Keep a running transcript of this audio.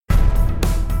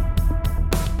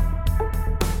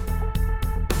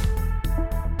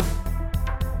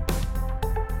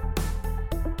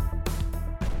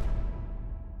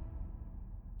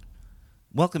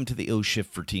Welcome to the O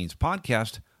Shift for Teens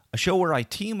podcast, a show where I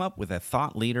team up with a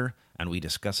thought leader and we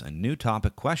discuss a new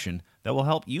topic question that will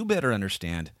help you better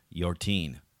understand your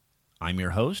teen. I'm your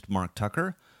host, Mark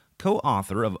Tucker,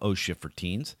 co-author of O Shift for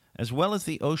Teens, as well as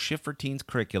the O Shift for Teens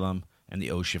curriculum and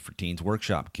the O Shift for Teens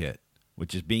workshop kit,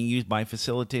 which is being used by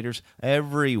facilitators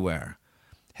everywhere.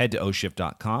 Head to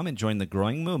oshift.com and join the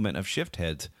growing movement of shift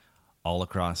heads all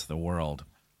across the world.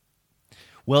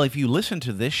 Well, if you listen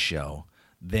to this show,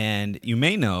 then you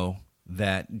may know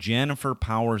that Jennifer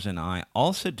Powers and I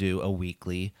also do a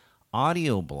weekly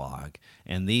audio blog,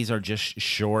 and these are just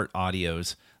short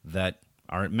audios that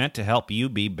are meant to help you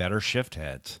be better shift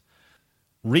heads.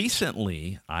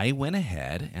 Recently, I went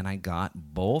ahead and I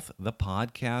got both the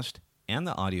podcast and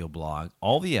the audio blog,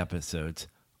 all the episodes,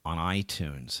 on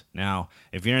iTunes. Now,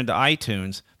 if you're into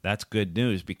iTunes, that's good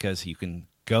news because you can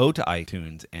go to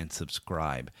iTunes and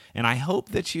subscribe. And I hope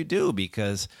that you do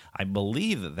because I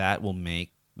believe that that will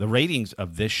make the ratings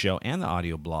of this show and the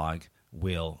audio blog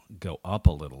will go up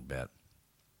a little bit.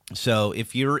 So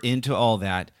if you're into all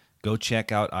that, go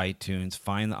check out iTunes,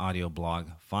 find the audio blog,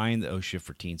 find the O Shift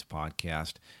for Teens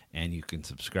podcast, and you can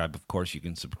subscribe. Of course, you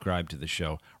can subscribe to the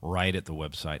show right at the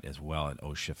website as well at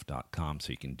oshift.com,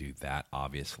 so you can do that,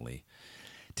 obviously.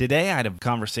 Today, I had a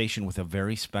conversation with a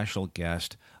very special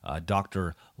guest,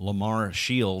 Dr. LaMarr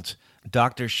Shields.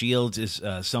 Dr. Shields is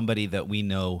somebody that we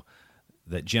know,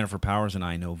 that Jennifer Powers and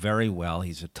I know very well.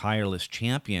 He's a tireless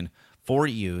champion for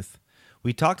youth.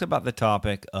 We talked about the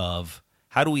topic of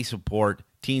how do we support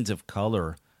teens of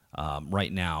color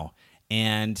right now,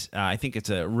 and I think it's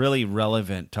a really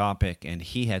relevant topic, and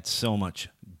he had so much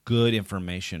good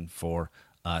information for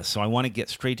so I want to get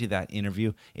straight to that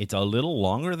interview. It's a little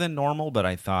longer than normal, but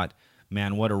I thought,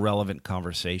 man, what a relevant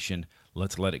conversation.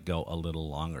 Let's let it go a little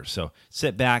longer. So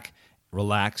sit back,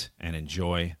 relax, and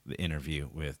enjoy the interview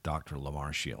with Dr.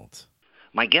 LaMarr Shields.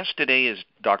 My guest today is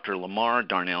Dr. LaMarr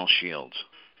Darnell Shields.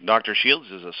 Dr.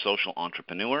 Shields is a social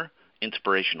entrepreneur,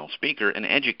 inspirational speaker, and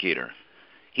educator.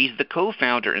 He's the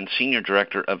co-founder and senior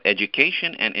director of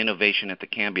education and innovation at the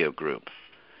Cambio Group.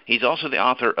 He's also the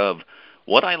author of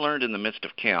What I Learned in the Midst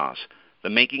of Chaos, The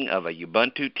Making of a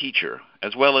Ubuntu Teacher,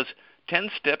 as well as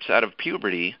 10 Steps Out of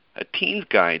Puberty, A Teen's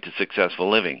Guide to Successful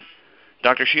Living.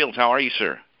 Dr. Shields, how are you,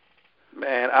 sir?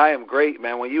 Man, I am great,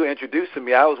 man. When you introduced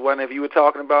me, I was wondering if you were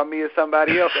talking about me or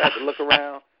somebody else. I had to look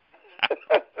around.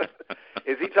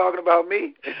 Is he talking about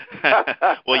me?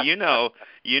 Well, you know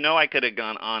I could have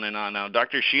gone on and on. Now,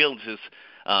 Dr. Shields is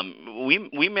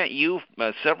we met you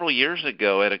several years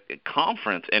ago at a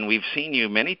conference, and we've seen you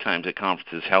many times at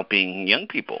conferences helping young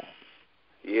people.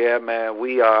 Yeah, man.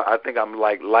 We are. I think I'm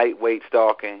like lightweight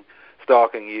stalking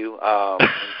you. And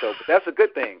so, but that's a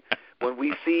good thing. When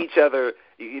we see each other,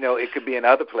 you know, it could be in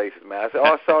other places, man. I said,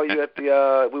 I saw you at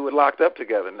the. We were locked up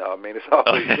together. No, I mean, it's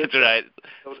always good. That's right.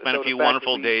 Spent a few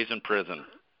wonderful days in prison.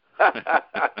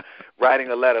 Writing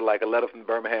a letter from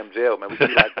Birmingham jail, man. We could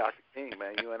be like Dr. King,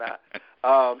 man, you and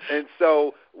I. And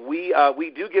so we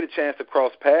do get a chance to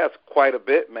cross paths quite a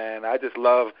bit, man. I just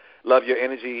love your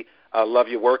energy, love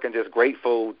your work, and just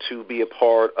grateful to be a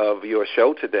part of your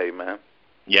show today, man.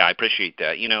 Yeah, I appreciate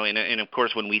that. You know, and of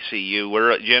course, when we see you,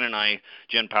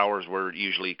 Jen Powers, we're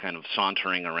usually kind of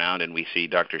sauntering around, and we see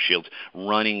Dr. Shields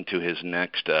running to his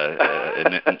next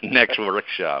next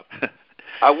workshop.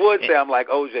 I would say I'm like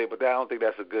OJ, but I don't think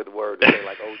that's a good word to say,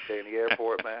 like OJ in the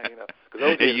airport, man. You know,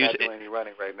 because OJ is not doing any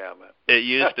running right now, man. It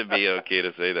used to be okay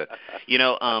to say that, you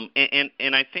know.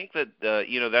 And I think that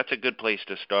you know, that's a good place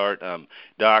to start,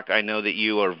 Doc. I know that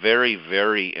you are very,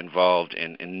 very involved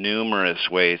in numerous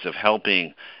ways of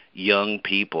helping young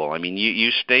people. I mean,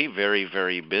 you stay very,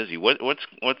 very busy. What's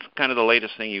kind of the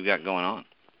latest thing you got going on?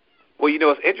 Well, you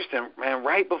know, it's interesting, man.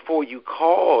 Right before you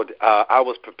called, I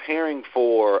was preparing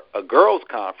for a girls'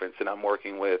 conference that I'm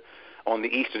working with on the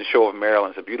eastern shore of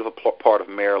Maryland. It's a beautiful part of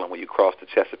Maryland when you cross the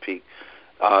Chesapeake,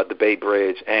 the Bay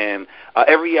Bridge. And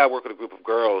every year I work with a group of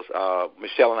girls,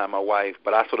 Michelle and I, my wife,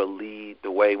 but I sort of lead the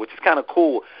way, which is kind of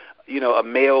cool. You know, a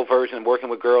male version working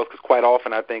with girls, because quite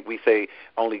often I think we say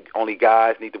only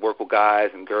guys need to work with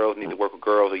guys and girls need to work with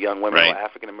girls, or young women or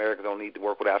African Americans don't need to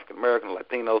work with African Americans or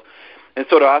Latinos. And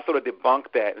so I sort of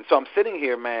debunked that. And so I'm sitting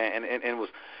here, man, and it was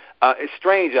it's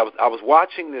strange. I was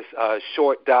watching this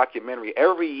short documentary.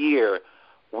 Every year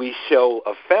we show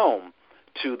a film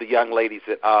to the young ladies.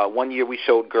 One year we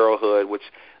showed Girlhood, which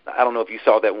I don't know if you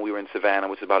saw that when we were in Savannah,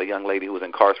 which is about a young lady who was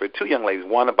incarcerated. Two young ladies,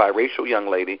 one a biracial young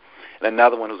lady and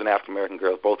another one who's an African-American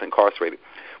girl, both incarcerated.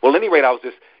 Well, at any rate, I was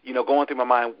just, you know, going through my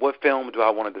mind, what film do I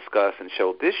want to discuss and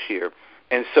show this year?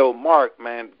 And so, Mark,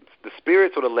 man, the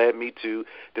spirit sort of led me to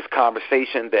this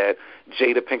conversation that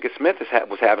Jada Pinkett Smith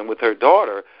was having with her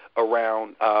daughter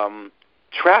around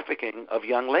trafficking of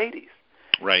young ladies.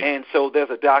 Right. And so there's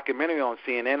a documentary on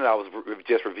CNN that I was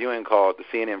just reviewing called the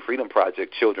CNN Freedom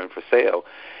Project, Children for Sale.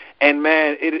 And,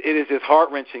 man, it is just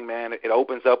heart-wrenching, man. It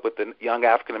opens up with the young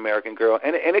African-American girl,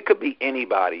 and it could be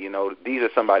anybody. You know, these are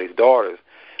somebody's daughters.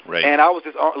 Right. And I was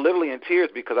just literally in tears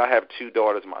because I have 2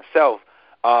 daughters myself.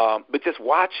 But just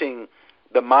watching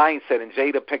the mindset, and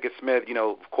Jada Pinkett Smith, you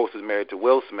know, of course, is married to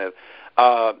Will Smith.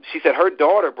 She said her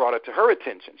daughter brought it to her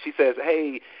attention. She says,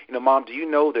 hey, you know, Mom, do you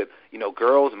know that, you know,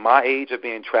 girls my age are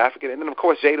being trafficked? And then, of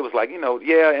course, Jada was like, you know,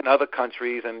 yeah, in other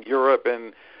countries and Europe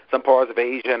and some parts of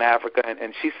Asia and Africa.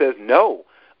 And she says, no,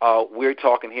 we're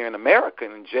talking here in America.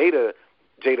 And Jada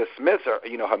Smith,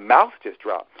 you know, her mouth just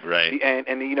dropped. Right.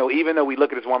 And you know, even though we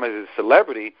look at this woman as a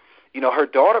celebrity, you know, her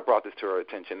daughter brought this to her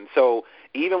attention. So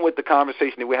even with the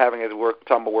conversation that we're having as we're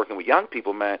talking about working with young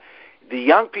people, man, the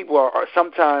young people are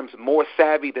sometimes more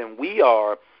savvy than we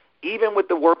are, even with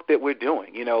the work that we're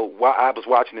doing. You know, while I was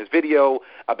watching this video,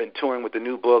 I've been touring with the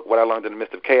new book, What I Learned in the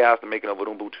Midst of Chaos, The Making of an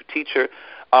Ubuntu Teacher.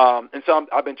 And so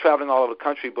I've been traveling all over the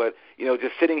country, but, you know,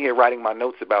 just sitting here writing my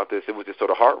notes about this, it was just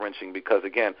sort of heart-wrenching because,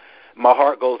 again, my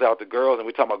heart goes out to girls, and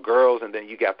we're talking about girls, and then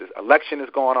you got this election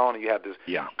that's going on, and you have this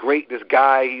this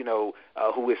guy, you know,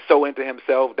 who is so into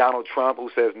himself, Donald Trump, who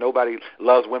says nobody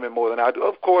loves women more than I do.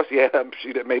 Of course, yeah, I'm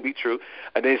sure that may be true.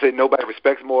 And then he said nobody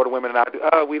respects more the women than I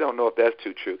do. We don't know if that's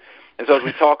too true. And so as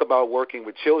we talk about working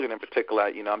with children in particular,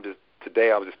 you know,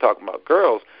 today I was just talking about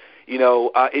girls, you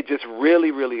know, it just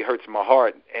really, really hurts my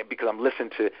heart because I'm listening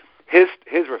to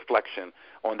his reflection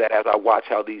on that as I watch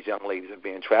how these young ladies are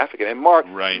being trafficked. And Mark,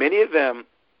 many of them,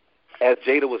 as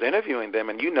Jada was interviewing them,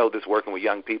 and you know this working with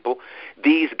young people,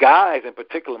 these guys in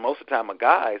particular, most of the time are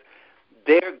guys,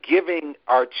 they're giving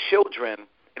our children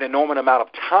an enormous amount of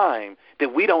time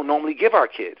that we don't normally give our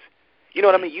kids. You know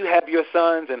what I mean? You have your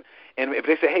sons, and if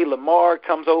they say, hey, LaMarr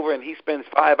comes over and he spends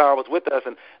 5 hours with us,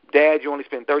 and Dad, you only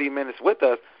spend 30 minutes with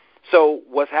us. So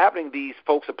what's happening, these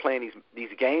folks are playing these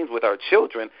games with our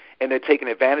children, and they're taking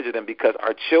advantage of them because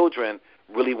our children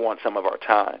really want some of our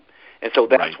time. And so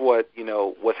that's what, you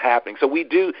know, what's happening. So we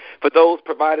do, for those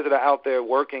providers that are out there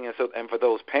working and for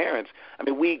those parents, I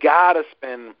mean, we got to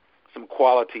spend some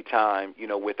quality time, you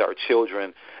know, with our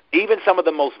children, even some of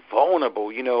the most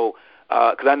vulnerable, you know,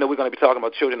 because I know we're going to be talking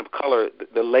about children of color.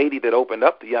 The lady that opened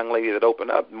up, the young lady that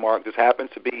opened up, Mark, just happens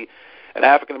to be an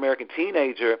African-American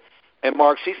teenager. And,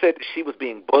 Mark, she said she was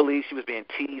being bullied. She was being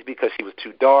teased because she was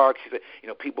too dark. She said, you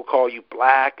know, people call you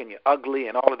black and you're ugly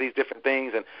and all of these different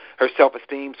things. And her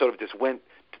self-esteem sort of just went,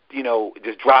 you know,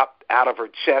 just dropped out of her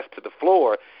chest to the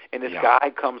floor. And this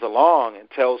guy comes along and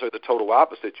tells her the total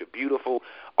opposite. You're beautiful.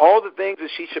 All the things that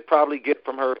she should probably get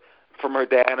from her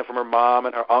dad and from her mom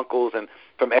and her uncles and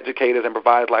from educators and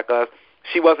providers like us,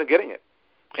 she wasn't getting it.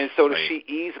 And so she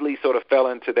easily sort of fell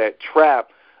into that trap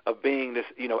of being this,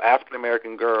 you know,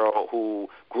 African-American girl who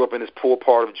grew up in this poor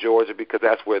part of Georgia because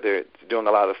that's where they're doing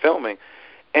a lot of filming.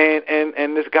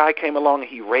 And this guy came along and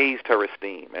he raised her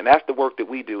esteem. And that's the work that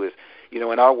we do is, you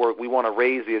know, in our work, we want to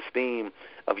raise the esteem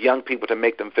of young people to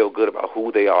make them feel good about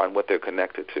who they are and what they're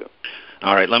connected to.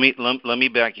 All right, let me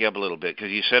back you up a little bit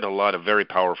because you said a lot of very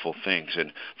powerful things.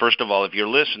 And first of all, if you're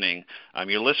listening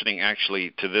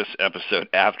actually to this episode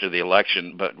after the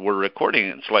election, but we're recording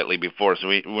it slightly before, so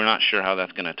we're not sure how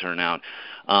that's going to turn out.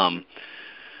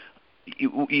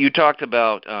 You talked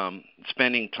about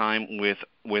spending time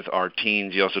with our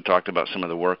teens. You also talked about some of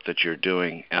the work that you're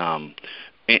doing.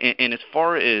 And as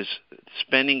far as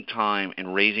spending time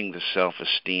and raising the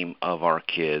self-esteem of our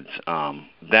kids,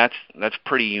 that's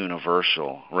pretty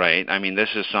universal, right? I mean, this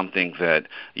is something that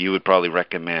you would probably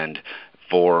recommend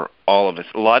for all of us.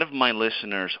 A lot of my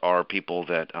listeners are people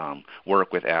that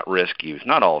work with at-risk youth.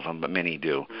 Not all of them, but many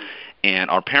do, and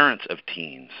are parents of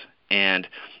teens. And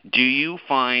do you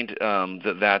find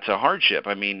that that's a hardship?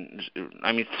 I mean,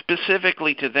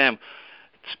 specifically to them,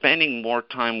 spending more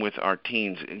time with our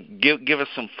teens, give us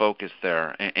some focus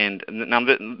there. And now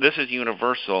this is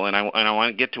universal, and I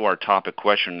want to get to our topic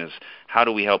question is how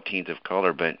do we help teens of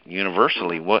color? But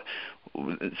universally,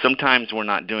 sometimes we're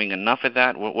not doing enough of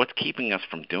that. What's keeping us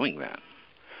from doing that?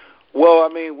 Well, I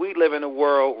mean, we live in a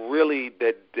world really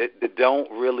that don't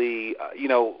really,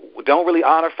 don't really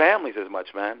honor families as much,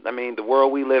 man. I mean, the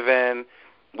world we live in,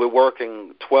 we're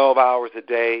working 12 hours a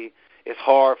day. It's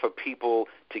hard for people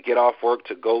to get off work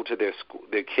to go to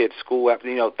their kids' school.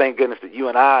 After, thank goodness that you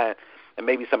and I, and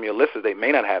maybe some of your listeners, they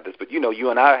may not have this, but, you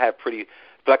and I have pretty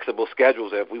flexible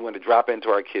schedules if we want to drop into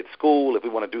our kids' school, if we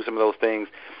want to do some of those things.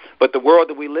 But the world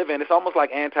that we live in, it's almost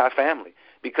like anti-family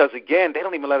because, again, they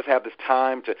don't even let us have this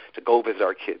time to go visit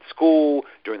our kids' school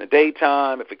during the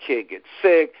daytime. If a kid gets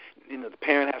sick, the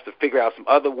parent has to figure out some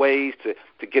other ways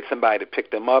to get somebody to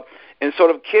pick them up. And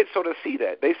sort of kids sort of see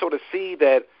that. They sort of see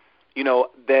that,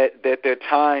 that their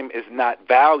time is not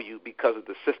valued because of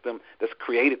the system that's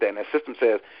created that. And that system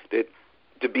says that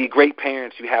to be great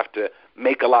parents, you have to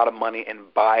make a lot of money and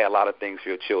buy a lot of things for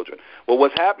your children. Well,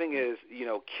 what's happening is,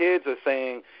 kids are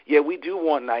saying, yeah, we do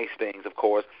want nice things, of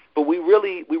course, but we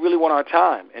really want our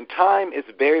time. And time is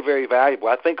very, very valuable.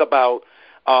 I think about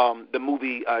the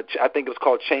movie, I think it was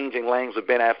called Changing Lanes with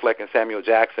Ben Affleck and Samuel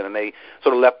Jackson, and they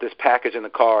sort of left this package in the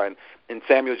car, and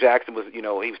Samuel Jackson was, he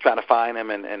was trying to find him,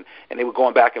 and they were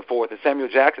going back and forth, and Samuel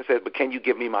Jackson says, but can you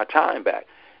give me my time back?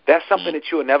 That's something that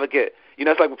you will never get.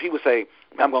 It's like when people say,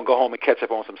 I'm going to go home and catch up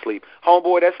on some sleep.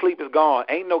 Homeboy, that sleep is gone.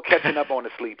 Ain't no catching up on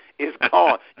the sleep. It's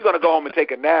gone. You're going to go home and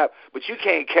take a nap, but you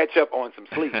can't catch up on some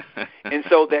sleep. And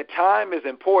so that time is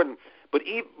important. But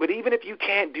even if you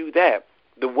can't do that,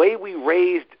 the way we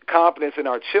raise confidence in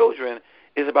our children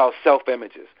is about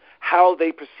self-images, how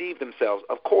they perceive themselves.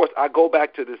 Of course, I go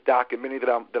back to this documentary that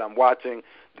I'm watching,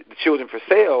 The Children for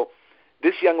Sale.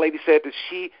 This young lady said that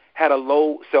she had a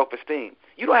low self-esteem.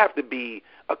 You don't have to be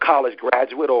a college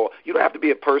graduate, or you don't have to be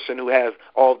a person who has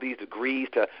all these degrees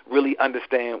to really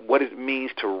understand what it means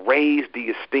to raise the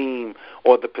esteem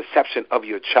or the perception of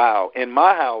your child. In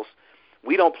my house,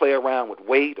 we don't play around with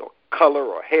weight or color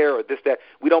or hair or this, that.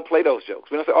 We don't play those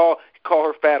jokes. We don't say, call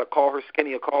her fat or call her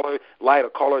skinny or call her light or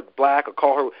call her black or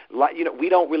call her light. We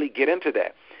don't really get into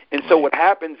that. And so what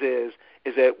happens is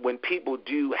that when people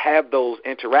do have those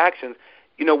interactions,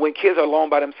 when kids are alone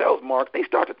by themselves, Mark, they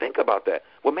start to think about that.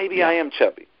 Well, maybe I am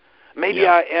chubby. Maybe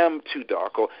I am too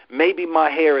dark, or maybe my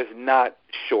hair is not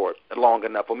short long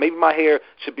enough, or maybe my hair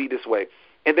should be this way.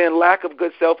 And then lack of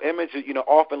good self-image,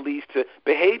 often leads to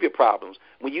behavior problems.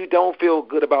 When you don't feel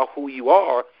good about who you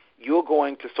are, you're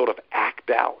going to sort of act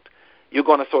out. You're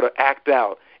going to sort of act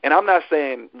out. And I'm not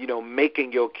saying,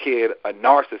 making your kid a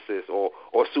narcissist or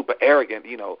super arrogant,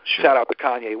 Sure. Shout out to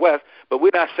Kanye West, but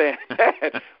we're not saying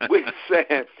that. We're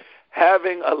saying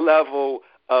having a level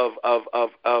of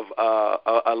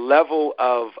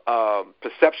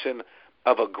perception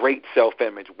of a great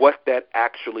self-image, what that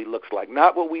actually looks like,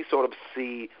 not what we sort of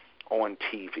see on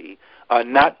TV,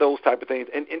 not those type of things.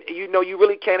 And you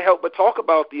really can't help but talk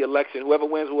about the election, whoever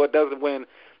wins, whoever doesn't win,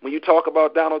 when you talk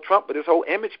about Donald Trump, but his whole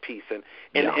image piece and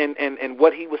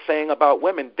what he was saying about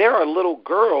women. There are little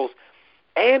girls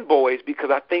and boys, because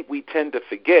I think we tend to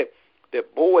forget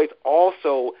that boys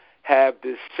also have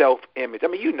this self-image. I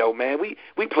mean, man,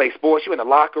 we play sports. You're in the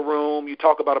locker room. You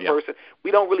talk about a person.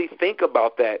 We don't really think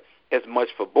about that as much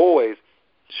for boys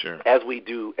as we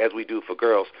do for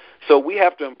girls. So we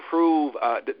have to improve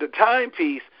the time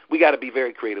piece. We got to be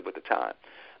very creative with the time.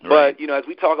 Right. But, as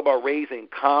we talk about raising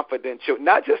confident children,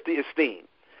 not just the esteem,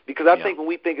 because I think when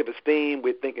we think of esteem,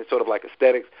 we're thinking sort of like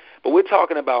aesthetics, but we're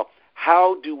talking about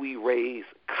how do we raise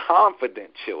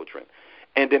confident children,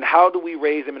 and then how do we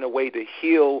raise them in a way to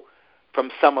heal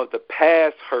from some of the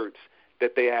past hurts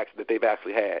that they've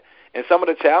actually had. And some of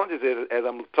the challenges is, as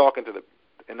I'm talking to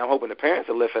and I'm hoping the parents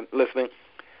are listening,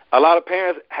 a lot of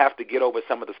parents have to get over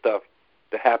some of the stuff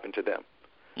that happened to them,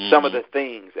 some of the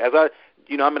things. As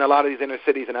I'm in a lot of these inner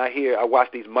cities, and I watch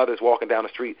these mothers walking down the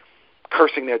street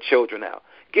cursing their children out.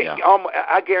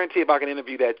 I guarantee if I can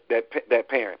interview that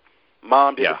parent,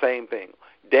 mom did the same thing,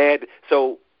 dad.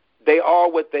 So they are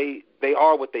what they've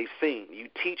seen. You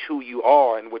teach who you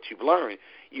are and what you've learned.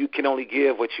 You can only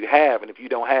give what you have, and if you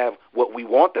don't have what we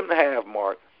want them to have,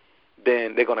 Mark,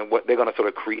 then they're gonna sort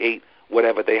of create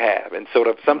whatever they have, and sort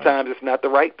of sometimes it's not the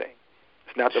right thing.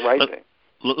 It's not the right thing.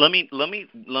 Let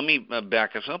me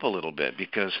back us up a little bit,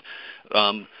 because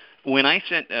when I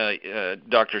sent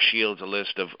Dr. Shields a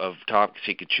list of topics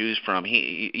he could choose from,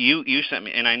 you sent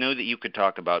me, and I know that you could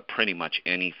talk about pretty much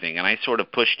anything, and I sort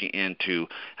of pushed you into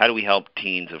how do we help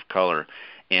teens of color,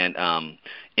 and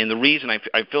the reason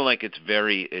I feel like it's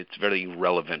very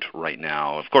relevant right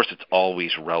now. Of course, it's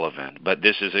always relevant, but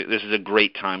this is a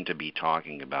great time to be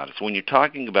talking about it. So when you're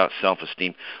talking about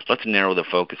self-esteem, let's narrow the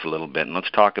focus a little bit, and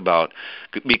let's talk about,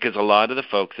 because a lot of the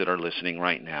folks that are listening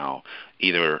right now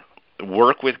either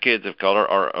work with kids of color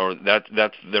or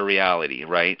that's the reality,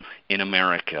 right, in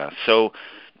America. So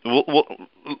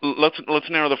let's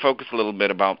narrow the focus a little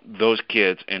bit about those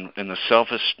kids and the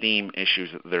self-esteem issues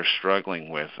that they're struggling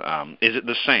with. Is it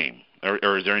the same,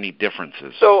 or is there any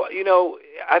differences? So,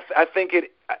 I think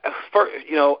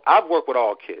I've worked with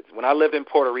all kids. When I lived in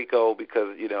Puerto Rico,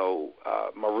 because,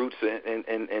 my roots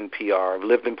in PR, I've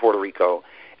lived in Puerto Rico,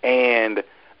 and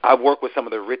I've worked with some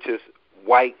of the richest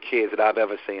white kids that I've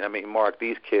ever seen. I mean, Mark,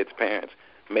 these kids' parents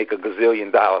make $1 gazillion,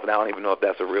 and I don't even know if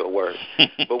that's a real word.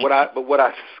 But what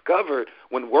I discovered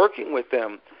when working with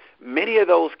them, many of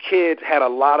those kids had a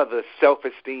lot of the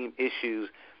self-esteem issues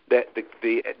that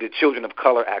the children of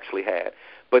color actually had,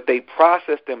 but they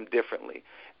processed them differently.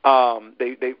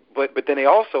 But then they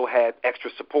also had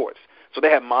extra supports. So they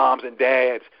had moms and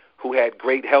dads who had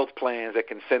great health plans that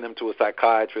can send them to a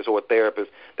psychiatrist or a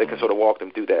therapist that can sort of walk them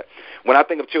through that. When I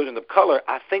think of children of color,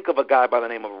 I think of a guy by the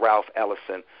name of Ralph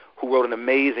Ellison, who wrote an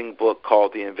amazing book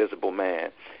called The Invisible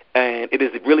Man. And it is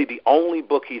really the only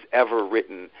book he's ever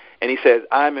written. And he says,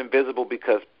 I'm invisible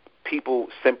because people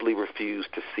simply refuse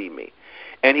to see me.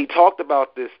 And he talked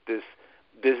about this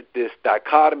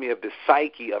dichotomy of the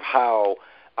psyche of how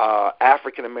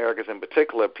African Americans in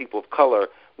particular, people of color,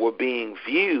 were being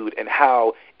viewed, and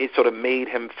how it sort of made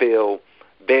him feel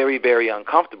very, very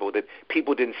uncomfortable, that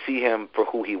people didn't see him for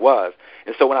who he was.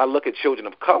 And so when I look at children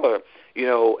of color,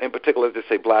 in particular, let's just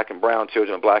say black and brown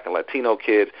children, black and Latino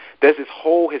kids, there's this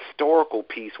whole historical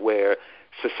piece where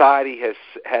society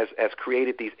has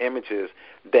created these images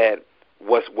that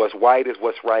what's white is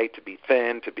what's right, to be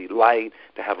thin, to be light,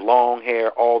 to have long hair,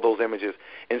 all those images.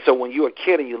 And so when you're a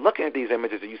kid and you're looking at these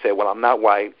images and you say, well, I'm not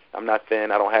white, I'm not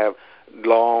thin, I don't have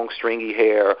long, stringy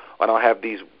hair, I don't have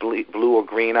these blue or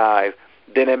green eyes,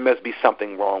 then there must be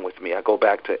something wrong with me. I go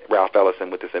back to Ralph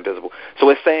Ellison with this invisible. So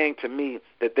it's saying to me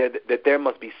that there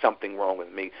must be something wrong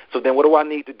with me. So then what do I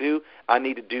need to do? I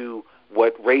need to do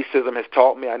what racism has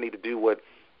taught me. I need to do what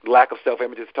lack of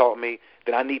self-image has taught me.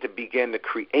 Then I need to begin to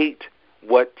create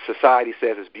what society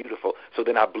says is beautiful. So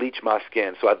then I bleach my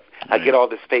skin. So I get all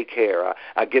this fake hair.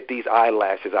 I get these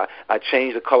eyelashes. I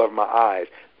change the color of my eyes.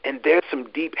 And there's some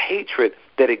deep hatred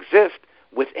that exists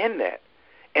within that.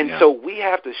 And so we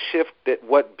have to shift that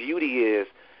what beauty is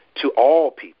to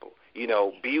all people.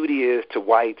 Beauty is to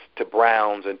whites, to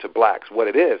browns, and to blacks, what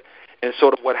it is. And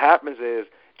sort of what happens is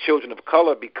children of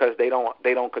color, because they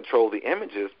don't control the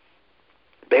images,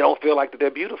 they don't feel like that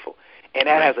they're beautiful. And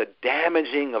that has a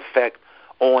damaging effect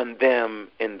on them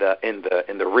in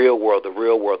the real world,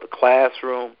 the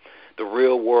classroom, the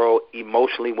real world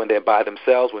emotionally, when they're by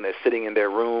themselves, when they're sitting in their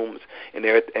rooms and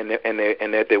they're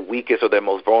at their weakest or their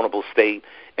most vulnerable state,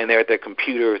 and they're at their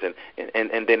computers, and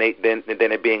then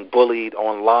they're being bullied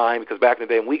online, because back in the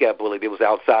day when we got bullied, it was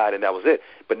outside and that was it.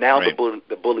 But now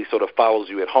the bully sort of follows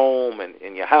you at home and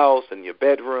in your house, in your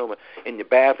bedroom, in your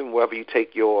bathroom, wherever you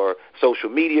take your social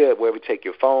media, wherever you take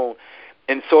your phone.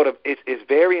 And sort of it's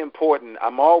very important.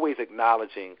 I'm always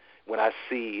acknowledging when I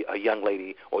see a young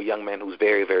lady or young man who's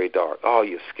very, very dark. Oh,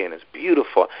 your skin is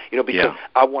beautiful, because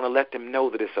I want to let them know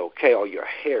that it's okay. Oh, your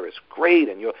hair is great,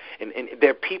 and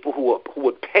there are people who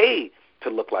would pay to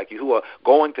look like you, who are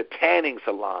going to tanning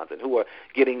salons and who are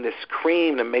getting this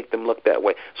cream to make them look that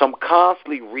way. So I'm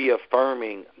constantly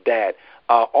reaffirming that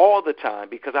all the time,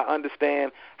 because I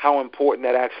understand how important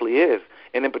that actually is.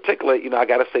 And in particular, I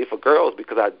got to say for girls,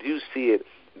 because I do see it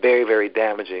very, very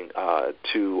damaging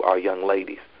to our young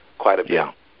ladies quite a bit.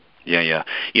 Yeah.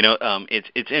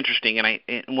 It's interesting,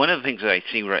 and one of the things that I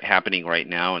see happening right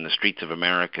now in the streets of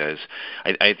America is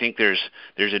I think there's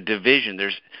a division.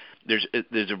 There's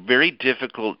a very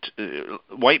difficult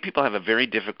white people have a very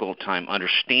difficult time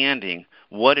understanding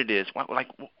what it is.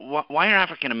 Why are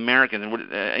African Americans?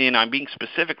 And I'm being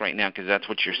specific right now because that's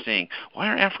what you're seeing. Why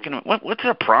are what's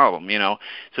their problem?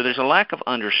 So there's a lack of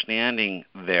understanding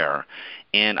there,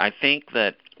 and I think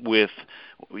that with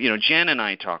Jen and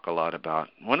I talk a lot about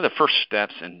one of the first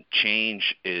steps in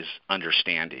change is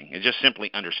understanding. It's just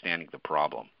simply understanding the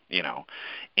problem.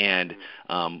 And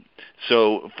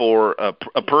so for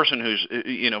a person who's,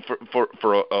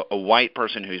 for a white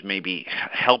person who's maybe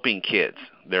helping kids,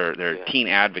 they're teen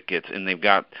advocates, and they've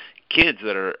got kids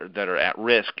that are at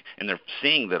risk, and they're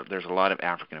seeing that there's a lot of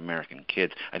African American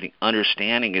kids. I think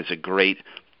understanding is a great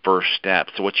first step.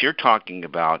 So what you're talking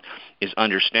about is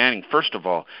understanding, first of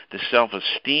all, the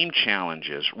self-esteem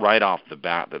challenges right off the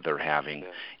bat that they're having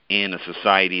in a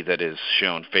society that is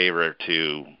shown favor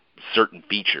to certain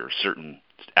features, certain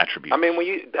attributes.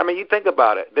 When you think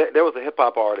about it, there was a hip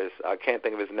hop artist, I can't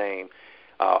think of his name,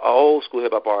 an old school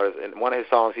hip hop artist, and one of his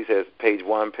songs he says, page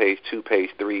 1, page 2, page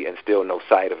 3, and still no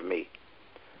sight of me.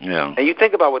 Yeah. And you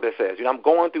think about what that says. I'm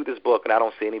going through this book and I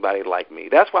don't see anybody like me.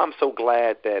 That's why I'm so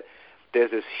glad that there's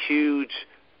this huge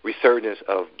resurgence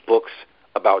of books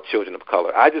about children of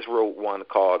color. I just wrote one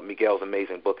called Miguel's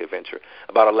Amazing Book Adventure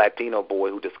about a Latino boy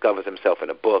who discovers himself in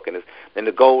a book, and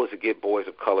the goal is to get boys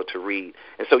of color to read.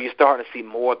 And so you're starting to see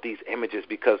more of these images,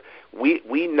 because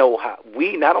we know how,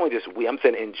 not only just we, I'm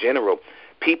saying in general,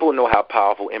 people know how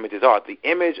powerful images are. The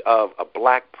image of a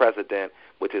black president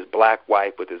with his black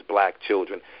wife, with his black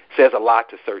children, says a lot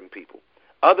to certain people.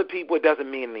 Other people, it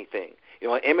doesn't mean anything.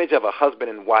 An image of a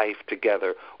husband and wife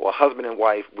together, or a husband and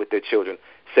wife with their children,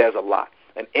 says a lot.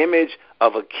 An image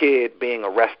of a kid being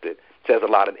arrested says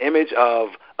a lot. An image of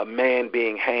a man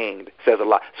being hanged says a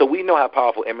lot. So we know how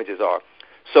powerful images are.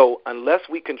 So unless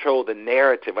we control the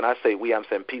narrative, and I say we, I'm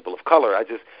saying people of color. I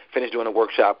just finished doing a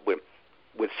workshop with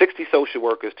 60 social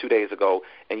workers 2 days ago,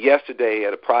 and yesterday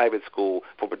at a private school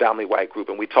for a predominantly white group,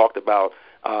 and we talked about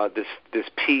this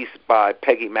piece by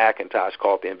Peggy McIntosh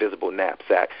called The Invisible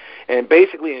Knapsack. And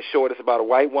basically, in short, it's about a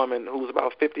white woman who's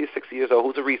about 50 or 60 years old,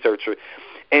 who's a researcher,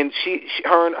 and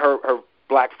her and her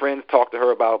black friends talked to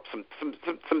her about some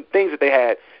things that they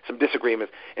had, some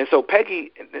disagreements. And so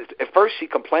Peggy, at first she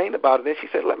complained about it, then she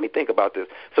said, let me think about this.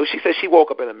 So she said she woke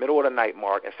up in the middle of the night,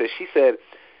 Mark, and she said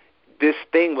this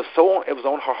thing was it was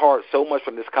on her heart so much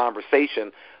from this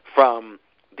conversation from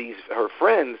her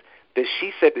friends, that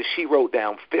she said that she wrote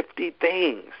down 50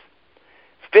 things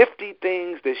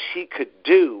that she could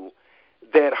do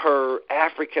that her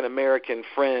African-American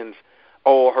friends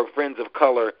or her friends of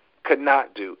color could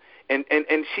not do. And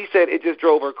she said it just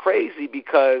drove her crazy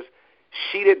because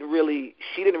she didn't really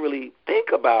think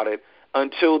about it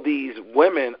until these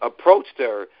women approached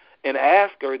her and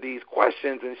asked her these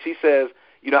questions. And she says,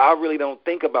 I really don't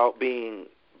think about being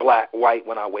black, white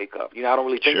when I wake up. I don't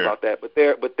really think about that. But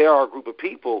there are a group of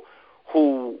people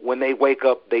who, when they wake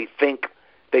up, they think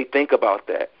about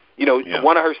that.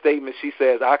 One of her statements, she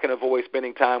says, I can avoid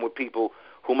spending time with people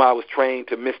whom I was trained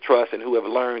to mistrust and who have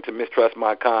learned to mistrust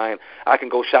my kind. I can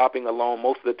go shopping alone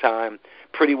most of the time,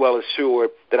 pretty well assured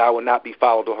that I will not be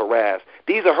followed or harassed.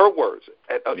 These are her words.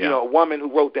 A woman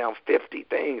who wrote down 50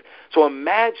 things. So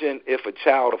imagine if a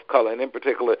child of color, and in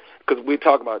particular, because we're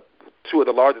talking about two of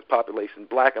the largest populations,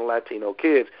 black and Latino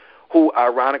kids, who,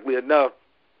 ironically enough,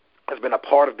 has been a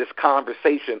part of this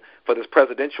conversation for this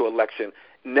presidential election.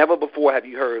 Never before have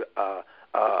you heard of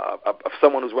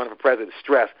someone who's running for president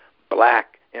stress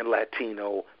black and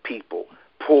Latino people,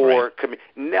 poor,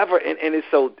 never, and it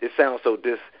sounds so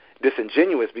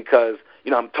disingenuous because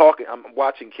I'm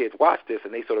watching kids watch this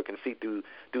and they sort of can see through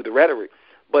the rhetoric.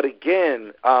 But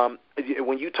again,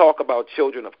 when you talk about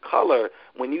children of color,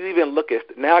 when you even look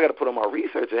at, now I got to put on my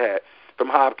research hat from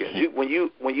Hopkins. When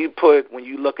you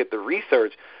look at the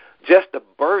research, just the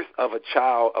birth of a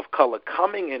child of color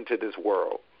coming into this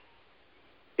world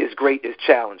is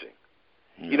challenging.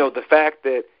 The fact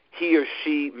that he or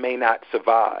she may not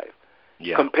survive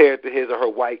compared to his or her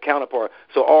white counterpart.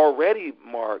 So already,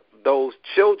 Mark, those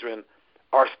children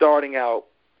are starting out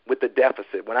with a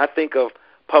deficit. When I think of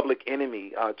Public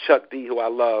Enemy, Chuck D, who I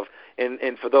love,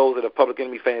 and for those that are Public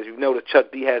Enemy fans, you've noticed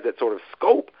Chuck D has that sort of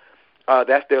scope.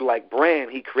 That's their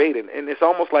brand he created, and it's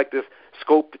almost like this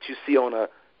scope that you see on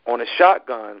a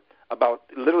shotgun about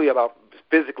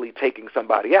physically taking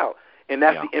somebody out. And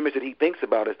that's the image that he thinks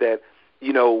about, is that,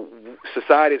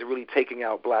 society is really taking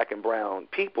out black and brown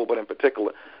people, but in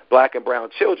particular black and brown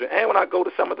children. And when I go to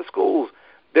some of the schools,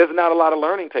 there's not a lot of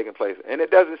learning taking place. And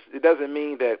it doesn't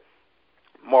mean that,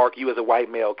 Mark, you as a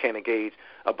white male can't engage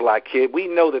a black kid. We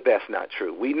know that that's not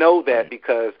true. We know that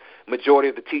because majority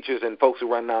of the teachers and folks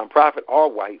who run nonprofit are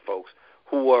white folks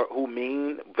who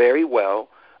mean very well,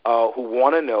 who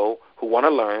want to know, who want to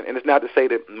learn. And it's not to say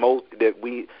that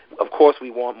of course we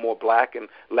want more black and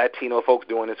Latino folks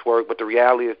doing this work, but the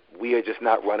reality is we are just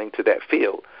not running to that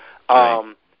field.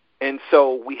 And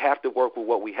so we have to work with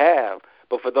what we have.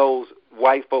 But for those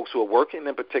white folks who are working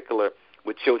in particular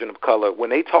with children of color, when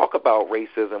they talk about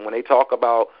racism, when they talk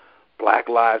about Black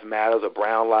Lives Matter or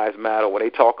Brown Lives Matter, when they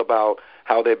talk about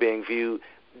how they're being viewed,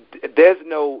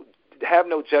 have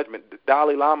no judgment.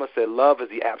 Dalai Lama said love is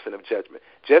the absence of judgment.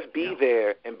 Just be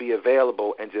there and be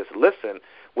available and just listen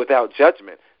without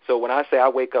judgment. So when I say I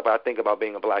wake up, I think about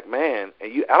being a black man,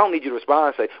 and I don't need you to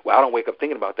respond and say, well, I don't wake up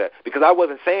thinking about that, because I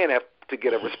wasn't saying that to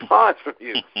get a response from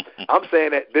you. I'm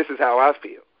saying that this is how I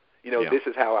feel. This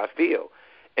is how I feel.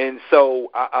 And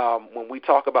so when we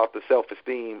talk about the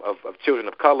self-esteem of children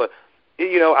of color,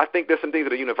 I think there's some things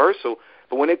that are universal,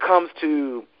 but when it comes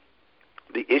to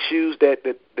the issues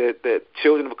that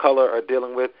children of color are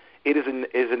dealing with, it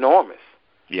is enormous.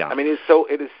 Yeah. I mean,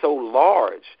 it is so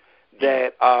large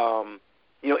that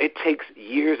it takes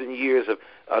years and years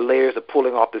of layers of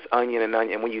pulling off this onion.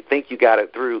 And when you think you got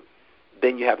it through,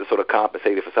 then you have to sort of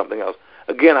compensate it for something else.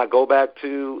 Again, I go back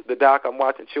to the doc I'm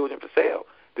watching, Children for Sale.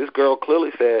 This girl clearly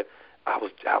said, I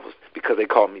was because they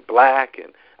called me black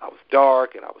and I was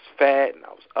dark and I was fat and I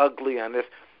was ugly and this,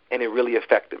 and it really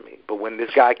affected me. But when this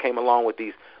guy came along with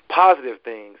these positive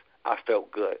things, I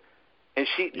felt good. And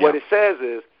what it says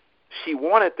is she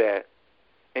wanted that,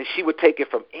 and she would take it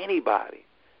from anybody,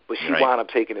 but she wound up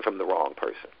taking it from the wrong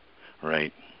person.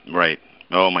 Right. Right.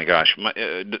 Oh my gosh,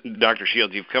 Dr.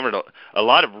 Shields, you've covered a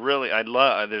lot of really.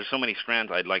 There's so many strands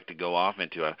I'd like to go off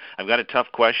into. I've got a tough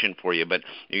question for you, but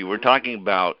you were talking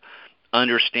about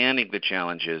understanding the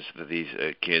challenges that these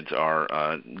kids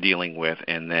are dealing with,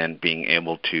 and then being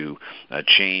able to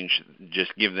change.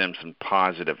 Just give them some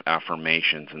positive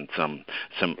affirmations and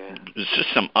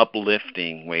just some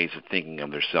uplifting ways of thinking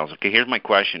of themselves. Okay, here's my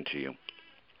question to you.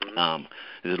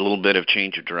 There's a little bit of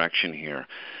change of direction here.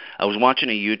 I was watching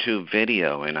a YouTube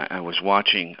video, and I was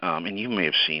watching, and you may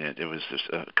have seen it. It was just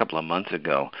a couple of months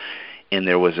ago, and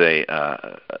there was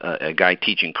a guy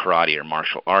teaching karate or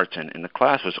martial arts, and the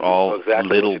class was all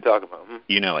exactly little. What you're talking about.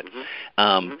 You know it.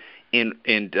 And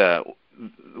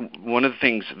one of the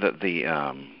things that the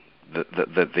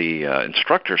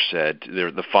instructor said,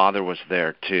 the father was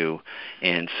there too,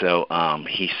 and so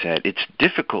he said, it's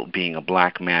difficult being a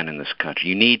black man in this country.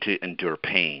 You need to endure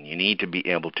pain. You need to be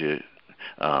able to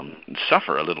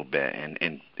suffer a little bit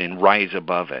and rise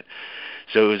above it.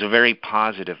 So it was a very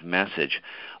positive message.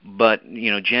 But,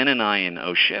 Jen and I in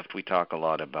O-Shift, we talk a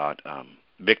lot about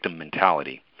victim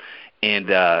mentality. And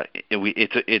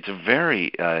it's a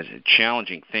very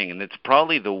challenging thing, and it's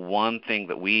probably the one thing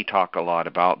that we talk a lot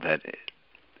about, that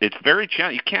it's very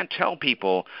challenging. You can't tell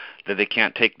people that they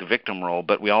can't take the victim role,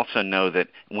 but we also know that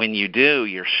when you do,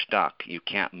 you're stuck. You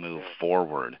can't move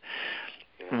forward.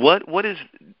 What is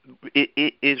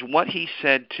what he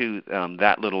said to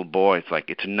that little boy? It's like,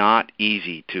 it's not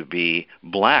easy to be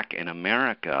black in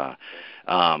America.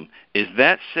 Is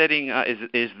that setting?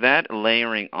 Is that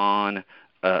layering on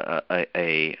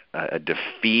a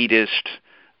defeatist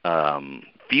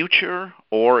future,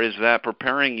 or is that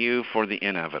preparing you for the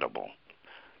inevitable?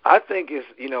 I think it's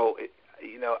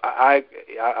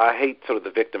I hate sort of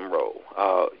the victim role.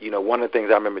 One of the things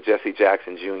I remember Jesse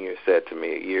Jackson Jr. said to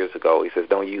me years ago, he says,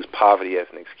 don't use poverty as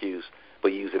an excuse,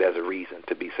 but use it as a reason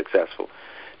to be successful.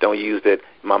 Don't use that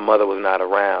my mother was not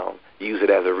around. Use it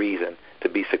as a reason to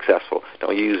be successful.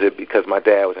 Don't use it because my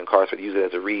dad was incarcerated. Use it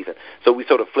as a reason. So we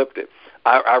sort of flipped it.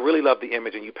 I really love the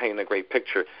image, and you painted a great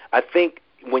picture. I think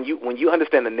when you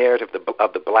understand the narrative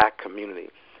of the black community,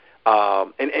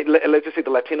 and let's just say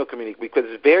the Latino community, because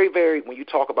it's very, very, when you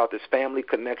talk about this family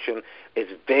connection,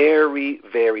 it's very,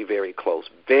 very, very close,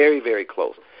 very, very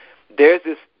close. There's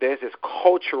this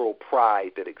cultural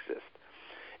pride that exists,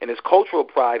 and this cultural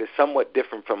pride is somewhat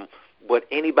different from what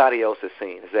anybody else has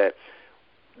seen. Is that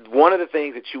one of the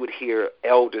things that you would hear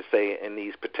elders say in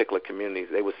these particular communities?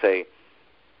 They would say,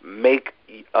 make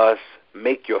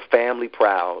your family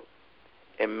proud,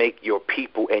 and make your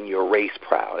people and your race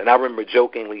proud. And I remember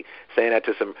jokingly saying that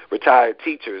to some retired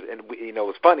teachers, and it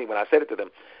was funny when I said it to them,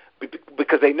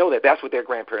 because they know that that's what their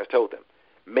grandparents told them.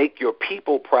 Make your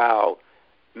people proud,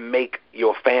 make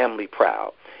your family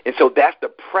proud. And so that's the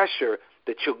pressure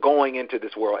that you're going into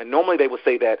this world. And normally they would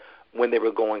say that when they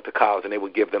were going to college, and they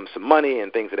would give them some money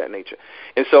and things of that nature.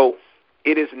 And so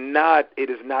it is not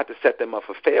to set them up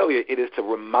for failure. It is to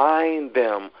remind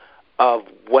them of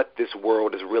what this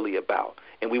world is really about.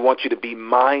 And we want you to be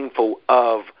mindful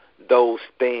of those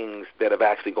things that have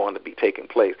actually going to be taking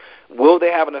place. Will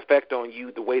they have an effect on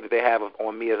you the way that they have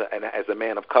on me as a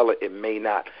man of color? It may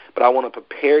not. But I want to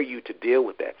prepare you to deal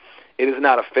with that. It is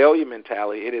not a failure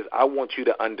mentality. It is, I want you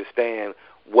to understand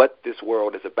what this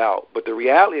world is about. But the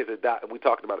reality is that we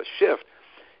talked about a shift.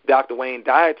 Dr. Wayne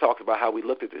Dyer talks about how we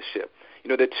looked at this shift.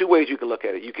 There are two ways you can look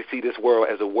at it. You can see this world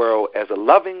as a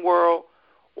loving world,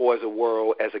 or as a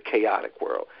world as a chaotic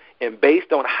world. And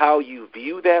based on how you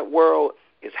view that world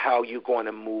is how you're going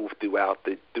to move throughout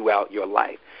your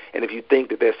life. And if you think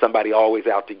that there's somebody always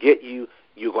out to get you,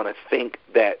 you're going to think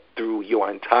that through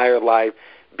your entire life,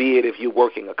 be it if you're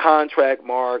working a contract,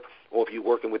 Mark, or if you're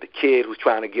working with a kid who's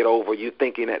trying to get over, you're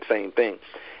thinking that same thing.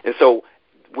 And so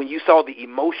when you saw the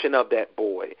emotion of that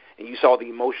boy and you saw the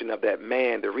emotion of that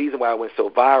man, the reason why it went so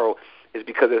viral is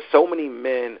because there's so many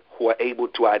men who are able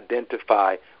to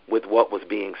identify with what was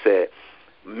being said.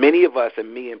 Many of us,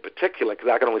 and me in particular, because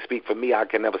I can only speak for me, I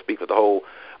can never speak for the whole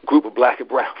group of black and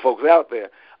brown folks out there.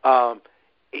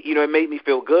 It made me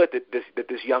feel good that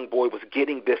this young boy was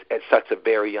getting this at such a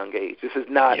very young age. This is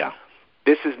not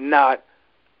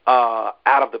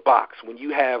out of the box. When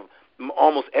you have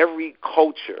almost every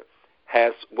culture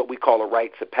has what we call a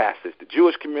rites of passage. The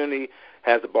Jewish community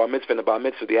has the bar mitzvah and the bar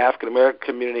mitzvah. The African-American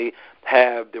community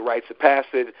have the rites of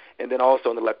passage. And then also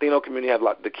in the Latino community have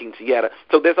the quinceañera.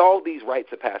 So there's all these rites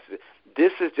of passage.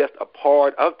 This is just a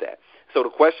part of that. So the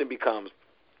question becomes,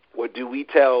 well, do we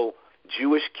tell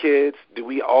Jewish kids, do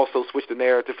we also switch the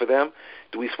narrative for them?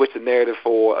 Do we switch the narrative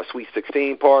for a Sweet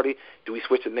 16 party? Do we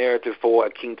switch the narrative for a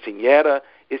quinceañera?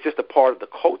 It's just a part of the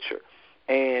culture.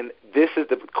 and this is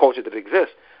the culture that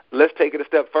exists. Let's take it a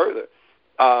step further.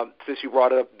 Since you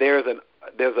brought it up, there's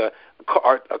a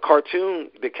cartoon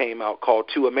that came out called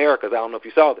Two Americas. I don't know if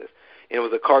you saw this. And it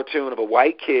was a cartoon of a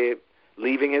white kid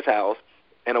leaving his house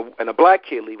and a black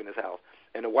kid leaving his house.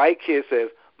 And the white kid says,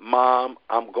 "Mom,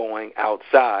 I'm going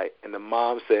outside." And the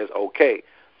mom says, "Okay."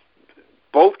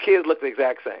 Both kids look the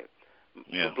exact same.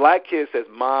 Yeah. The black kid says,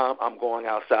 "Mom, I'm going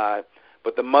outside."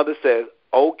 But the mother says,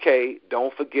 "Okay,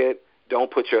 don't forget,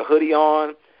 don't put your hoodie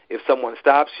on. If someone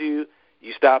stops you,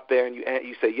 you stop there and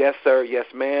you say, 'Yes, sir,' 'Yes,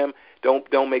 ma'am.'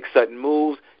 Don't make sudden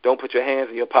moves. Don't put your hands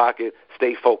in your pocket.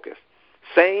 Stay focused."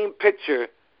 Same picture,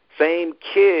 same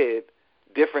kid,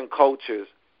 different cultures,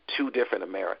 two different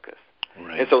Americas.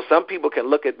 Right. And so some people can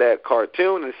look at that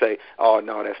cartoon and say, "Oh,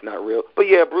 no, that's not real." But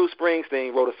yeah, Bruce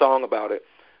Springsteen wrote a song about it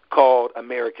called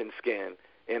American Skin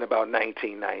in about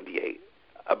 1998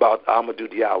 about Amadou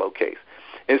Diallo case.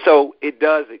 And so it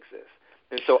does exist.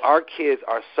 And so our kids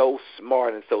are so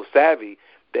smart and so savvy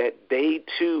that they,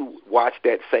 too, watch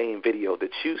that same video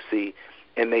that you see,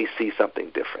 and they see something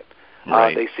different.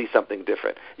 Right. They see something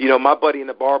different. You know, my buddy in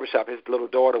the barbershop, his little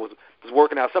daughter was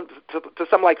working out to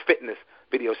some like fitness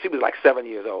video. She was like 7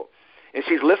 years old. And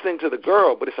she's listening to the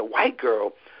girl, but it's a white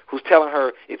girl who's telling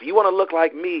her, "If you want to look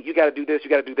like me, you got to do this, you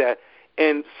got to do that."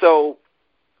 And so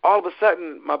all of a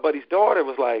sudden, my buddy's daughter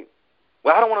was like,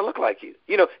 "Well, I don't want to look like you."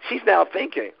 You know, she's now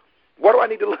thinking, "What do I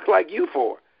need to look like you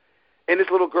for?" And this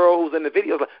little girl who's in the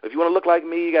video is like, "If you want to look like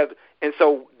me, you got to." And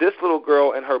so this little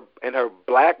girl in her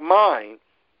black mind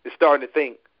is starting to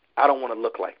think, "I don't want to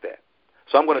look like that.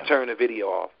 So I'm going to turn the video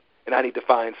off, and I need to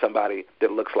find somebody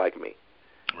that looks like me."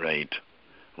 Right.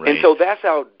 And so that's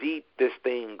how deep this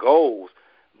thing goes.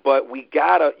 But we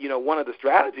got to, you know, one of the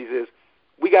strategies is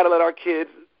we got to let our kids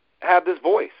have this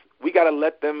voice. We got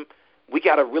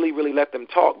to really, really let them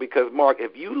talk, because, Mark,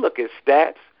 if you look at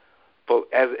stats for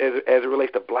as it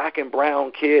relates to black and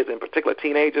brown kids, in particular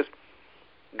teenagers,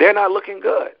 they're not looking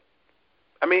good.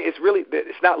 I mean,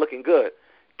 it's not looking good.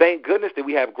 Thank goodness that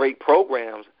we have great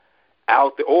programs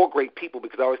out there, or great people,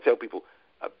 because I always tell people,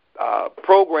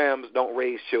 programs don't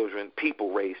raise children,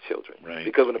 people raise children. Right.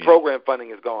 Because when the program funding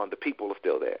is gone, the people are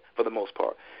still there for the most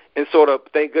part. And sort of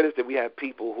thank goodness that we have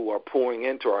people who are pouring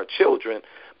into our children.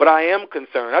 But I am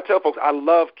concerned. I tell folks I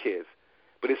love kids,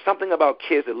 but it's something about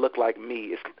kids that look like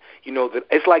me. It's, you know, that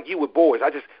it's like you with boys.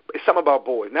 It's something about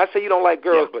boys. Not say you don't like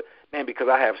girls, but man, because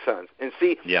I have sons. And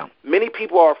see, many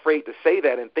people are afraid to say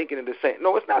that and thinking it is saying,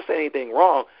 no, it's not saying anything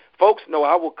wrong. Folks know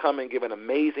I will come and give an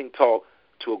amazing talk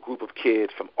to a group of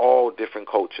kids from all different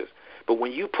cultures. But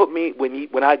when you put me,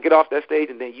 when I get off that stage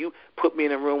and then you put me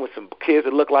in a room with some kids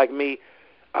that look like me,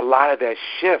 a lot of that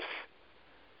shifts,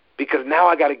 because now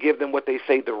I got to give them what they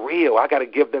say, the real. I got to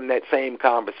give them that same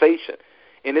conversation.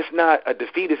 And it's not a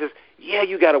defeat. It's just, yeah,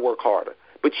 you got to work harder.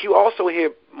 But you also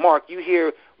hear, Mark, you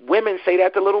hear women say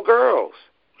that to little girls.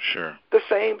 Sure. The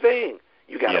same thing.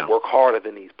 You got to work harder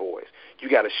than these boys. You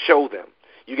got to show them.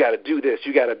 You got to do this.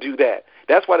 You got to do that.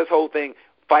 That's why this whole thing,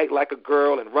 fight like a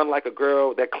girl and run like a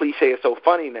girl, that cliche is so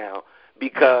funny now,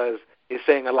 because it's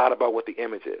saying a lot about what the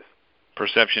image is.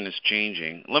 Perception is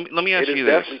changing. Let me ask you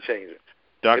this. It is definitely changing.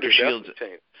 Dr. Shields,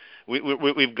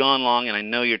 we've gone long, and I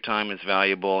know your time is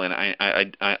valuable, and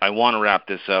I want to wrap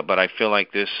this up, but I feel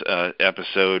like this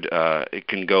episode it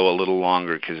can go a little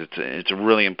longer, because it's a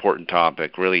really important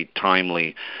topic, really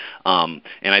timely, and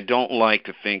I don't like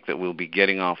to think that we'll be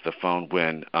getting off the phone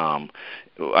when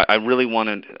I really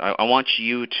I want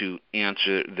you to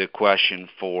answer the question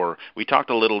for. We talked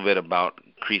a little bit about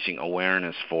increasing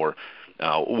awareness for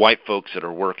white folks that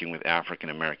are working with African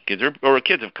American kids or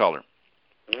kids of color.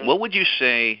 What would you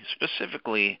say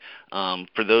specifically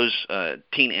for those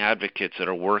teen advocates that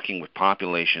are working with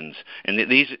populations, and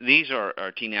these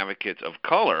are teen advocates of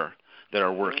color that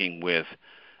are working with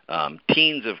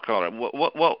teens of color?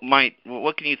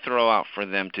 What can you throw out for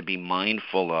them to be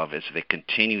mindful of as they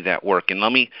continue that work? And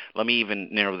let me even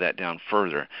narrow that down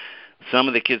further. Some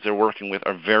of the kids they're working with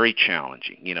are very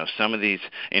challenging. You know, some of these,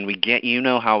 and we get, you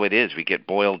know how it is. We get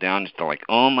boiled down to like,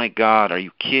 oh my God, are you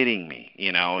kidding me?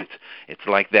 You know, it's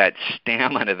like that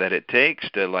stamina that it takes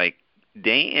to like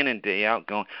day in and day out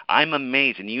going, I'm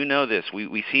amazed. And you know this.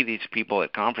 We see these people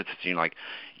at conferences and you're like,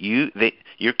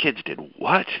 your kids did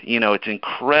what? You know, it's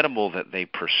incredible that they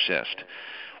persist.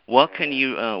 What can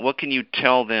you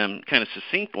tell them kind of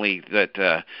succinctly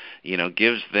that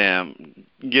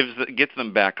gets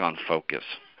them back on focus?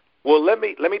 Well, let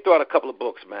me throw out a couple of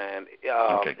books, man.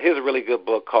 Okay. Here's a really good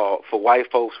book called "For White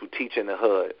Folks Who Teach in the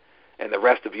Hood," and the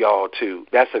rest of y'all too.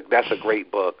 That's a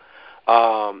great book.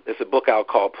 It's a book out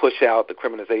called "Push Out: The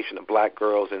Criminalization of Black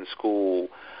Girls in School."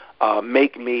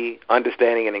 Make Me,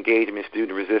 Understanding and Engaging in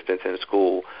Student Resistance in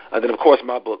School. And then, of course,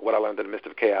 my book, What I Learned in the Midst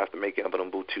of Chaos, The Making of an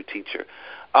Ubuntu Teacher.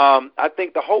 I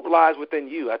think the hope lies within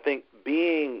you. I think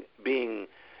being,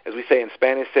 as we say in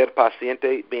Spanish, ser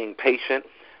paciente, being patient,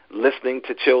 listening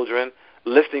to children,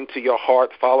 listening to your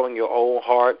heart, following your own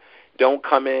heart. Don't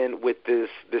come in with this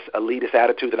elitist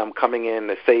attitude that I'm coming in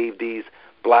to save these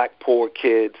black poor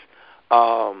kids.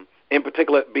 In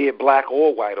particular, be it black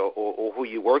or white or who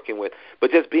you're working with,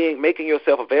 but just making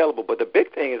yourself available. But the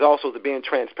big thing is also to being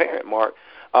transparent, Mark.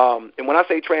 And when I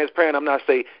say transparent, I'm not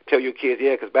saying tell your kids,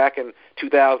 because back in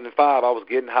 2005, I was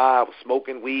getting high, I was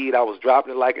smoking weed, I was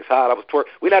dropping it like it's hot, I was twerking.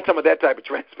 We're not talking about that type of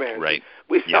transparency. Right.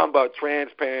 We're talking about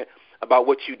transparent about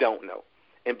what you don't know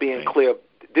and being clear.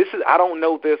 I don't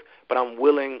know this, but I'm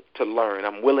willing to learn.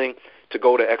 I'm willing to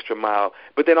go the extra mile.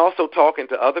 But then also talking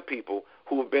to other people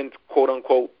who have been, quote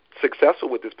unquote, successful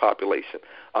with this population,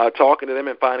 talking to them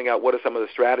and finding out what are some of the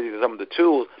strategies and some of the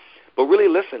tools. But really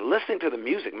listening to the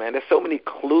music, man. There's so many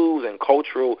clues and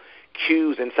cultural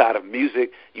cues inside of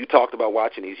music. You talked about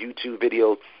watching these YouTube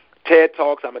videos. TED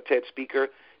Talks, I'm a TED speaker.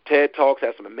 TED Talks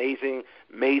has some amazing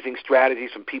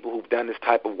strategies from people who've done this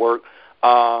type of work.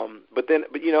 But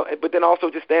then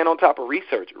also just staying on top of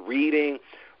research, reading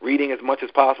as much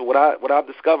as possible. What I've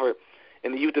discovered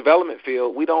in the youth development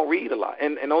field, we don't read a lot.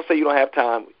 And don't say you don't have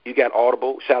time. You got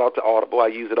Audible. Shout out to Audible. I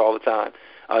use it all the time.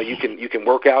 You can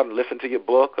work out and listen to your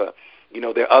book.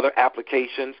 There are other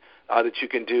applications that you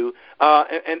can do.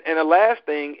 And the last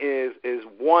thing is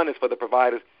for the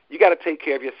providers. You got to take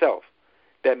care of yourself.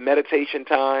 That meditation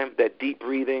time, that deep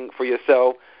breathing for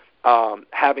yourself,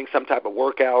 having some type of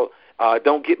workout.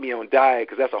 Don't get me on diet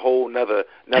because that's a whole another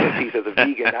piece as a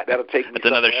vegan. That'll take me. That's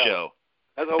another show.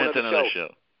 That's a whole another show.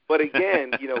 But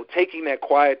again, taking that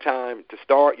quiet time to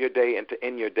start your day and to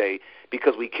end your day,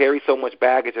 because we carry so much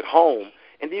baggage at home,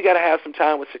 and you got to have some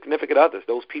time with significant others,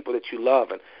 those people that you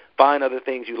love, and find other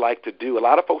things you like to do. A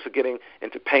lot of folks are getting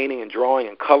into painting and drawing,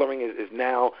 and coloring is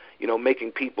now,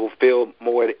 making people feel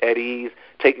more at ease.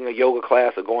 Taking a yoga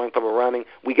class or going for a running,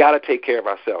 we got to take care of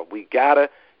ourselves. We got to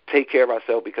take care of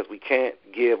ourselves because we can't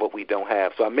give what we don't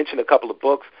have. So I mentioned a couple of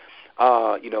books.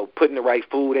 Putting the right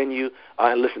food in you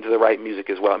and listen to the right music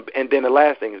as well. And then the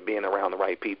last thing is being around the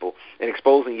right people and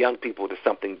exposing young people to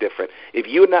something different. If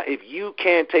you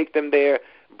can't take them there,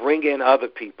 bring in other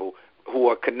people who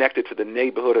are connected to the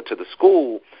neighborhood or to the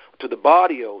school, to the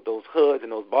barrio, those hoods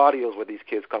and those barrios where these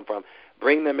kids come from.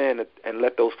 Bring them in and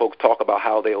let those folks talk about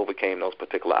how they overcame those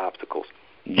particular obstacles.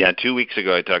 Yeah, 2 weeks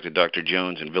ago I talked to Dr.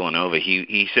 Jones in Villanova.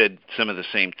 He said some of the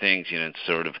same things,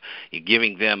 sort of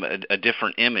giving them a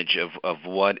different image of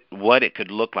what it could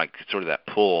look like, sort of that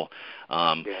pull.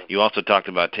 You also talked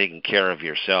about taking care of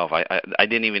yourself. I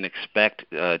didn't even expect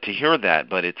to hear that,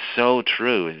 but it's so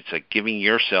true. It's like giving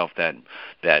yourself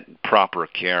that proper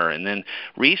care. And then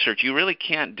research, you really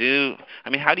can't do.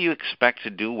 How do you expect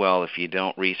to do well if you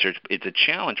don't research? It's a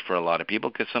challenge for a lot of people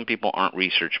because some people aren't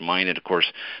research-minded. Of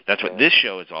course, that's what this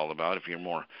show is all about. If you're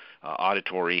more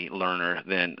auditory learner,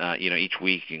 then each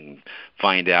week you can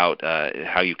find out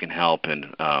how you can help.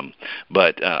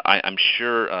 But I'm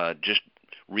sure just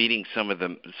reading some of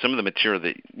the material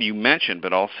that you mentioned,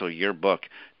 but also your book,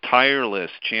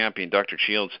 Tireless Champion, Dr.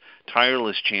 Shields,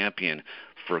 Tireless Champion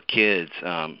for Kids.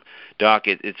 Doc,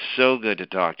 it's so good to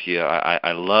talk to you.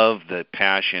 I love the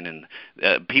passion,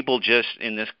 and people just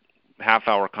in this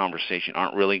half-hour conversation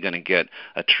aren't really going to get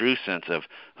a true sense of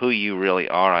who you really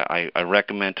are. I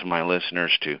recommend to my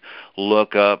listeners to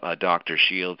look up Dr.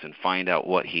 Shields and find out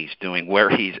what he's doing, where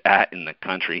he's at in the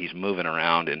country. He's moving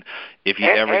around, and if you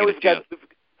ever get a chance.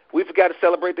 We forgot to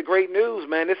celebrate the great news,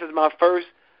 man. This is my first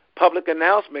public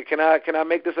announcement. Can I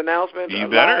make this announcement? You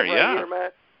better, yeah. Here, man?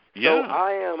 Yeah. So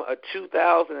I am a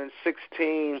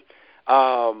 2016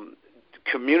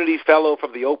 community fellow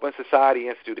from the Open Society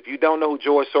Institute. If you don't know who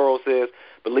George Soros is,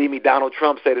 believe me, Donald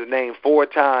Trump said his name 4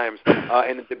 times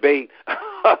in the debate.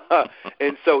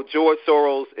 And so George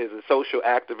Soros is a social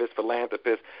activist,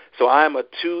 philanthropist. So I am a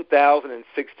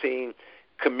 2016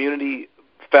 community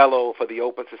fellow for the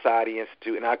Open Society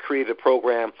Institute, and I created a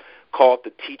program called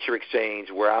the Teacher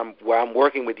Exchange, where I'm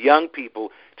working with young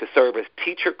people to serve as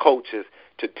teacher coaches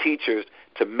to teachers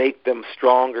to make them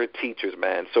stronger teachers,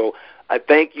 man. So I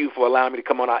thank you for allowing me to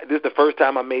come on. This is the first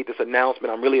time I made this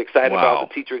announcement. I'm really excited about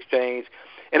the Teacher Exchange,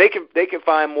 and they can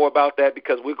find more about that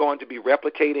because we're going to be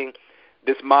replicating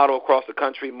this model across the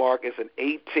country. Mark, it's an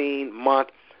 18-month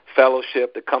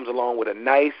fellowship that comes along with a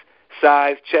nice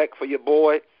size check for your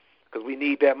boy, because we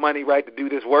need that money, right, to do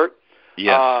this work.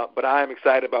 Yeah. But I am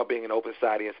excited about being an Open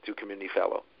Society Institute Community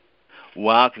Fellow.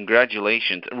 Wow,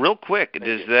 congratulations. Real quick,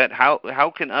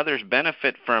 how can others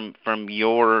benefit from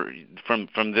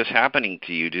this happening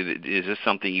to you? Is this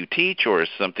something you teach, or is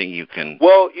something you can?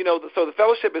 Well, so the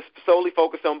fellowship is solely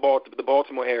focused on the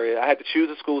Baltimore area. I had to choose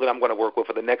a school that I'm going to work with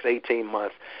for the next 18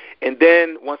 months. And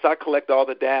then once I collect all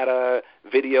the data,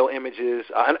 video, images,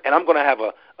 and I'm going to have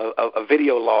a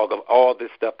video log of all this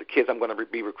stuff, the kids I'm going to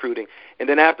be recruiting. And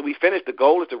then after we finish, the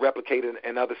goal is to replicate it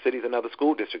in other cities and other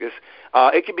school districts.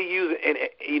 It can be used in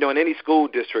any school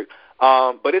district,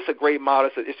 but it's a great model.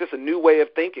 It's just a new way of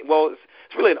thinking. Well,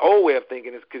 it's really an old way of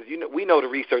thinking, because we know the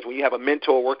research. When you have a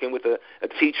mentor working with a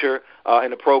teacher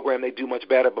in a program, they do much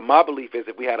better. But my belief is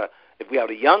if we had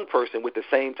a young person with the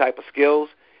same type of skills,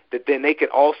 that then they could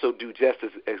also do just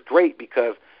as great,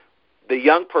 because the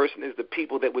young person is the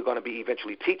people that we're going to be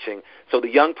eventually teaching. So the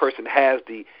young person has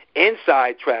the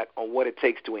inside track on what it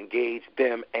takes to engage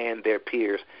them and their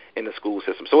peers in the school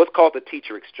system. So it's called the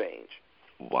Teacher Exchange.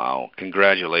 Wow.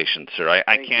 Congratulations, sir.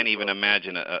 I can't even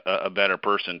imagine a better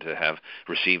person to have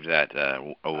received that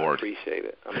award. I appreciate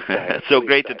it. I'm excited. It's so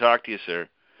great to talk to you, sir.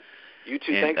 You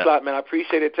too. Thanks a lot, man. I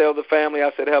appreciate it. Tell the family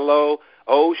I said hello.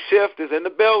 Old Shift is in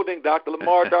the building. Dr.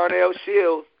 LaMarr Darnell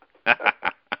Shields.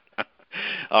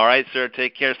 All right, sir.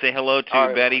 Take care. Say hello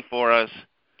to Betty for us.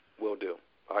 Will do.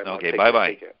 All right, okay,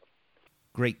 bye-bye.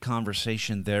 Great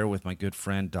conversation there with my good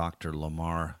friend, Dr.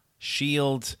 LaMarr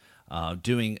Shields,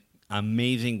 doing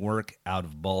amazing work out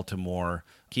of Baltimore.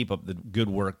 Keep up the good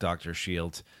work, Dr.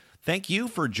 Shields. Thank you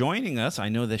for joining us. I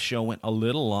know this show went a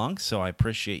little long, so I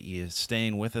appreciate you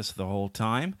staying with us the whole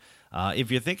time.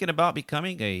 If you're thinking about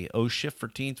becoming a O-Shift for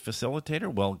Teens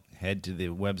facilitator, well, head to the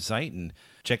website and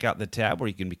check out the tab where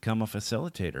you can become a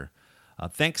facilitator.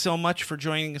 Thanks so much for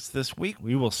joining us this week.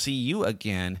 We will see you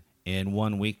again in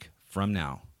 1 week from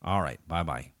now. All right,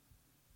 bye-bye.